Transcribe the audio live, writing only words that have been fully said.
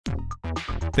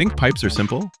Think pipes are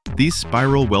simple? These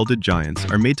spiral-welded giants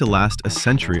are made to last a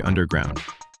century underground.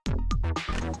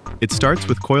 It starts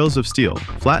with coils of steel,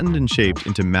 flattened and shaped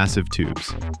into massive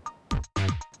tubes.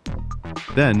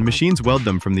 Then, machines weld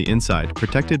them from the inside,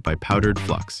 protected by powdered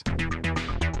flux.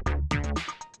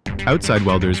 Outside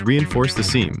welders reinforce the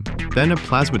seam. Then a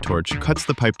plasma torch cuts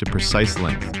the pipe to precise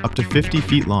length, up to 50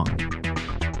 feet long.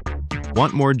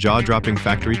 Want more jaw-dropping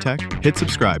factory tech? Hit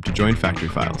subscribe to join Factory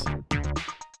Files.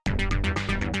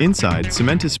 Inside,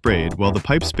 cement is sprayed while the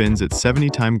pipe spins at 70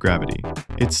 times gravity.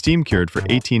 It's steam-cured for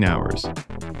 18 hours.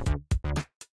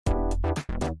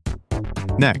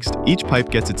 Next, each pipe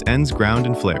gets its ends ground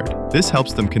and flared. This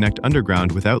helps them connect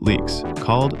underground without leaks,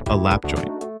 called a lap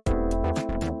joint.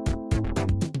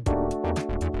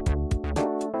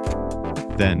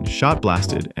 Then, shot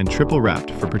blasted and triple wrapped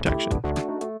for protection.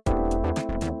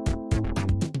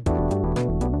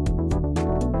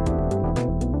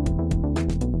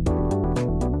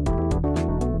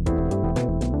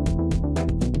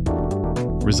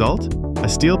 Result? A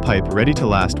steel pipe ready to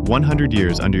last 100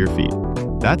 years under your feet.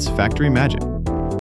 That's factory magic.